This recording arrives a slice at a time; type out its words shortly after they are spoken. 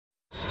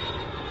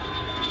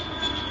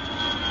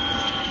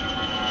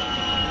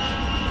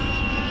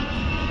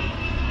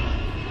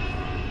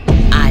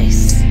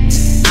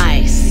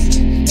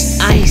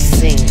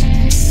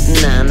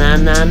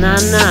nah, nah,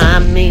 nah, I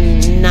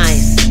mean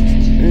nice,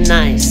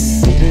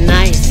 nice,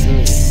 nice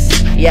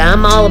me. Yeah,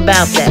 I'm all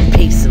about that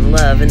peace and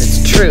love in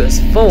its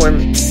truest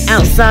form.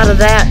 Outside of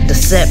that,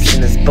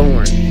 deception is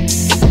born.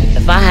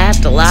 If I have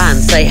to lie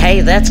and say,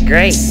 hey, that's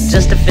great,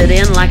 just to fit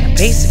in like a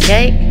piece of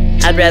cake,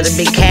 I'd rather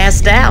be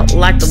cast out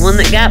like the one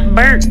that got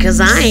burnt,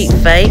 'cause I ain't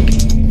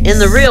fake. In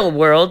the real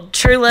world,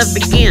 true love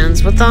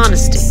begins with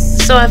honesty.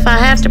 So if I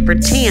have to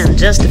pretend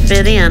just to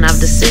fit in, I've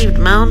deceived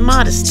my own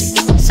modesty.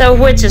 So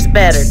which is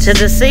better, to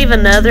deceive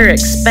another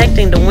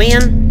expecting to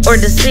win, or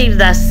deceive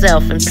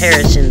thyself and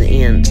perish in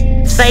the end?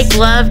 Fake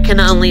love can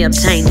only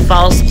obtain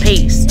false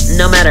peace,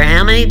 no matter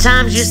how many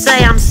times you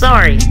say I'm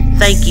sorry,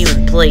 thank you,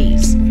 and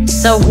please.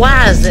 So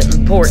why is it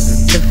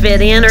important to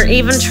fit in or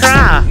even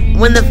try,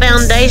 when the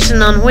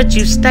foundation on which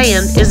you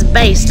stand is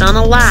based on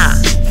a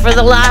lie? For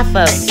the life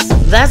of me,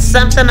 that's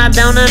something I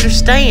don't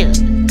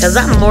understand, 'cause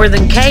I'm more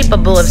than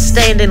capable of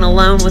standing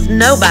alone with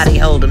nobody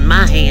holding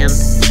my hand.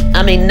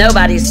 I mean,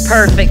 nobody's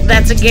perfect,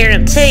 that's a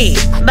guarantee.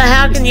 But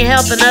how can you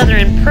help another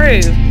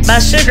improve by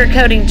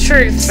sugarcoating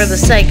truth for the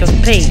sake of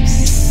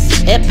peace?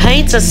 It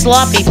paints a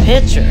sloppy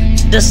picture,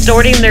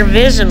 distorting their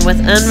vision with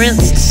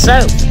unrinsed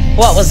soap.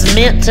 What was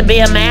meant to be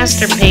a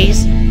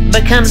masterpiece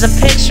becomes a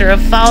picture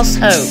of false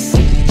hope.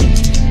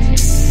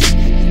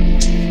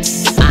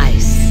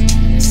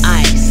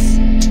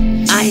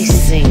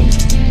 Icing.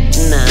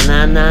 Nah,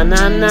 nah, nah,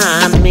 nah, nah,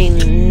 I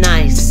mean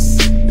nice,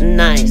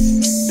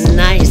 nice,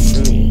 nice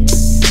me.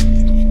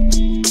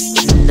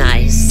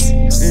 Nice,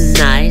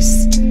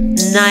 nice,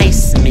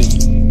 nice me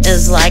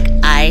is like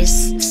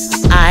ice,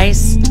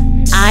 ice,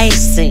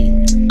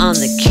 icing on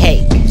the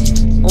cake.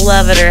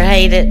 Love it or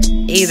hate it,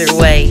 either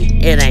way,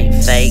 it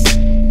ain't fake.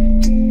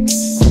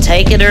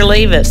 Take it or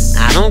leave it,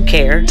 I don't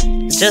care.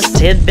 Just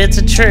tidbits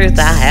of truth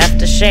I have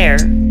to share.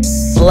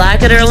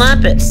 Like it or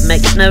lump it,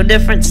 makes no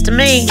difference to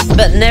me.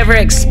 But never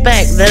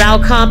expect that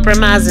I'll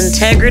compromise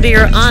integrity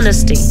or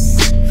honesty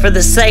for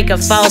the sake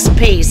of false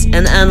peace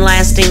and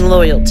unlasting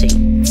loyalty.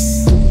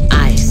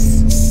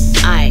 Ice,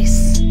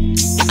 ice,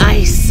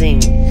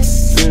 icing.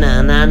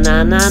 Nah, nah,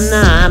 nah, nah,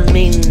 nah, I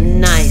mean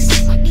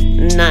nice,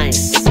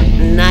 nice,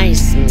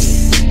 nice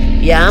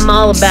me. Yeah, I'm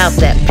all about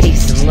that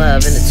peace and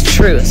love in its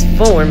truest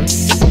form.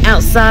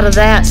 Outside of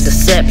that,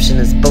 deception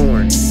is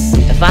born.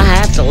 If I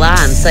have to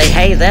lie and say,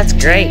 hey, that's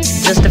great,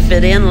 just to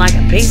fit in like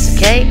a piece of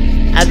cake,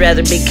 I'd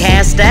rather be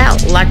cast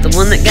out like the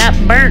one that got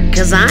burnt,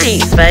 'cause I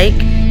ain't fake.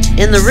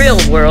 In the real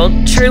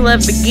world, true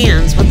love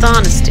begins with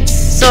honesty.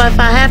 So if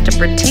I have to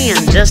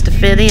pretend just to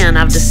fit in,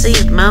 I've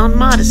deceived my own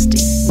modesty.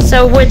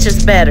 So which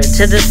is better,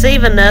 to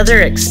deceive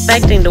another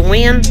expecting to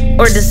win,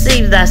 or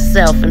deceive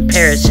thyself and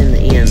perish in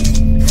the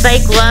end?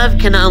 Fake love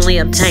can only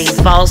obtain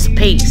false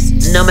peace,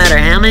 no matter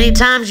how many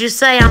times you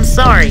say I'm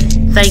sorry,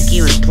 thank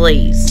you, and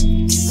please.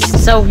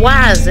 So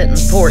why is it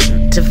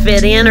important to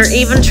fit in or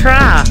even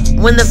try,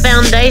 when the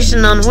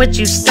foundation on which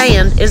you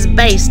stand is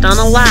based on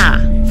a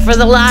lie? For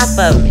the life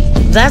of me,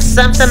 that's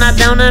something I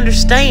don't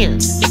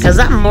understand, 'cause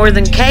I'm more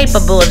than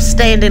capable of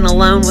standing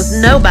alone with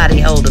nobody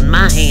holding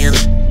my hand.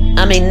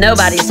 I mean,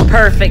 nobody's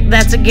perfect,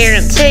 that's a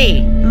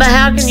guarantee. But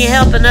how can you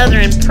help another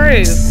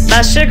improve by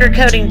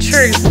sugarcoating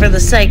truth for the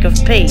sake of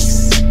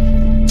peace?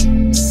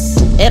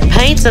 It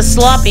paints a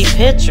sloppy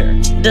picture,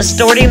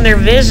 distorting their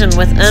vision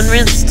with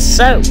unrinsed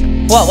soap.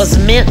 What was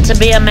meant to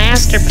be a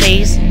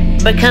masterpiece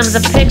becomes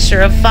a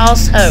picture of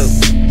false hope.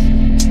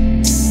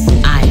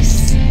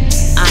 Ice,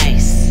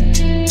 ice,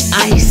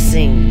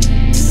 icing.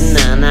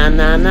 Nah, nah,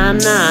 nah, nah,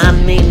 nah, I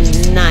mean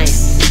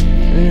nice,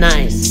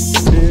 nice,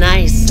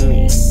 nice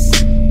me.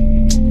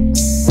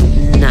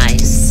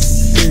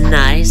 Nice,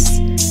 nice,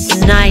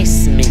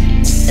 nice me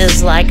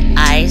is like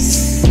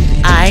ice,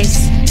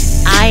 ice,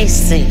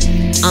 icing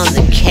on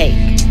the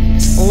cake.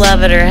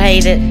 Love it or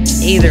hate it,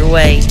 either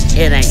way,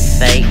 it ain't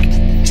fake.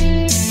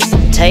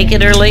 Take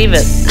it or leave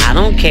it, I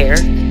don't care.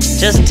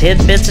 Just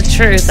tidbits of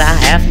truth I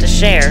have to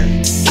share.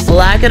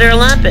 Like it or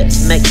lump it,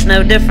 makes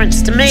no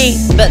difference to me.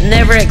 But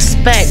never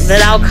expect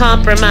that I'll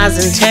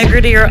compromise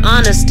integrity or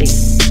honesty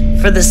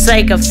for the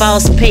sake of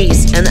false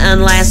peace and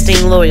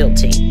unlasting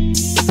loyalty.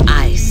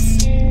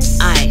 Ice,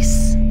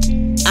 ice,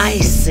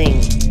 icing.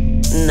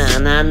 Nah,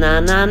 nah, nah,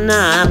 nah,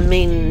 nah, I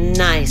mean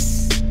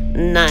nice,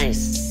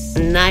 nice,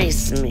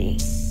 nice me.